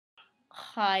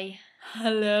Hi.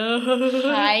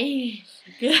 Hello. Hi.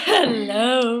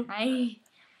 Hello. Hi.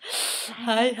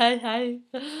 Hi, hi, hi.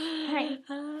 Hi.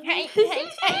 Hi. Hi.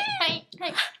 Hi.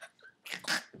 Hi.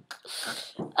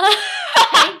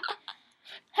 Hi.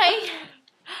 Hi.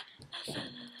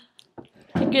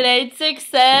 Great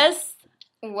success.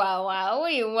 Wow, wow,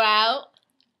 wow.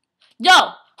 Yo,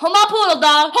 hold my poodle,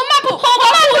 dog. Hold my poodle. Hold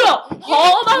my poodle.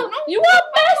 Hold my. You want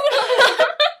mess?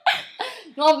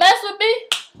 You want mess with me?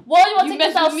 What? You want to take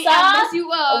us outside? I mess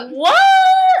you up.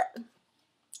 What?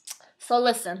 So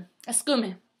listen, excuse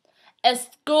me. Can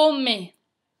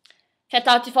I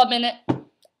talk to you for a minute?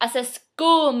 I said,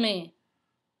 excuse me.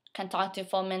 Can I talk to you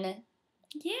for a minute?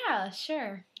 Yeah,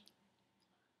 sure.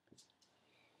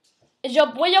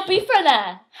 Where your boyfriend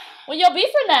at? Where your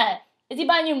boyfriend at? Is he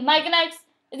buying you Micanites?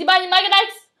 Is he buying you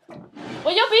Micanites?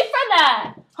 Where your boyfriend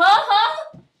at?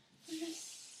 Huh?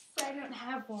 I don't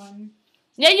have one.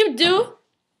 Yeah, you do.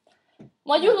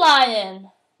 Why you lying?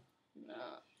 No.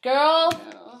 Girl,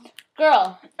 No.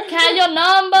 girl, can I have your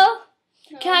number?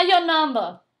 No. Can I have your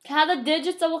number? Can I have the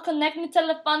digits that will connect me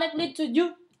telephonically to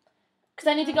you? Because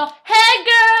I need to go, hey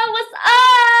girl, what's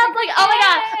up? Like, oh my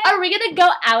god, are we gonna go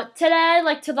out today?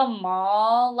 Like, to the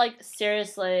mall? Like,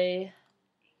 seriously.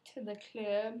 To the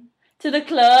club. To the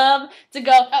club? To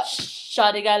go,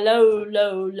 shawty got low.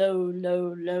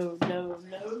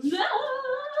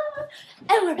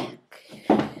 And we're back.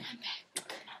 I'm back.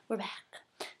 We're back.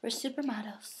 We're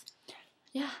supermodels.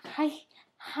 Yeah, hi.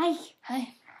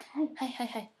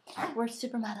 We're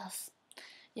supermodels.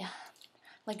 Yeah.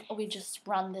 Like, we just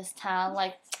run this town,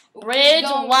 like,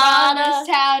 Bridgewater. Run this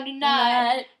town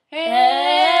tonight.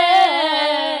 Hey.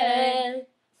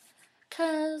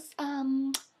 Cause,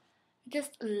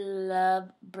 just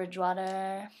love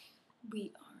Bridgewater.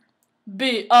 We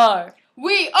B-R.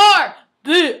 are.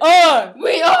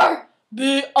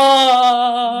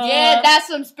 Yeah, that's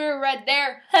some spirit right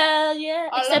there. Hell yeah.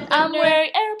 Except I'm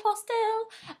wearing Aeropostale.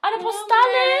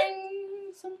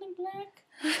 Aeropostale. Something black.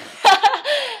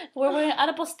 We're wearing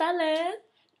Aeropostale.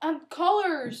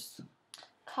 Colors.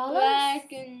 Colors?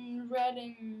 Black and red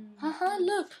and...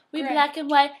 Look. We gray. black and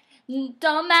white.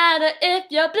 Don't matter if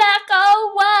you're black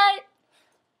or white.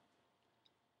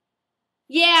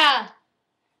 Yeah.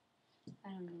 I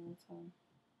don't know that song.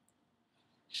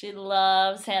 She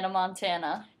loves Hannah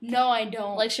Montana. No, I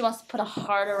don't. Like, she wants to put a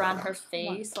heart around her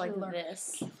face like killer.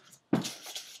 this.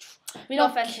 We No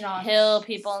don't offense, kill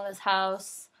people in this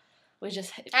house. We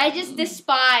just hate I them. just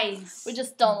despise. We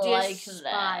just don't like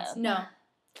them. No.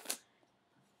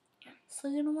 So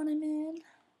you know what I mean?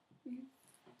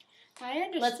 I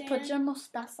understand. Let's put your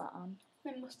mostaza on.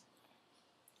 My mostaza.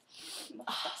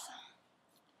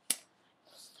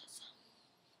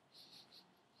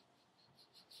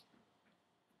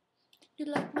 You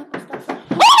like my mostaza?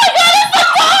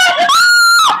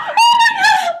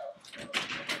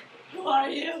 Who are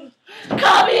you?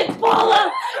 Cami, it's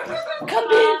Paula!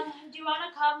 Come in! Do you want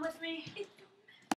to come with me?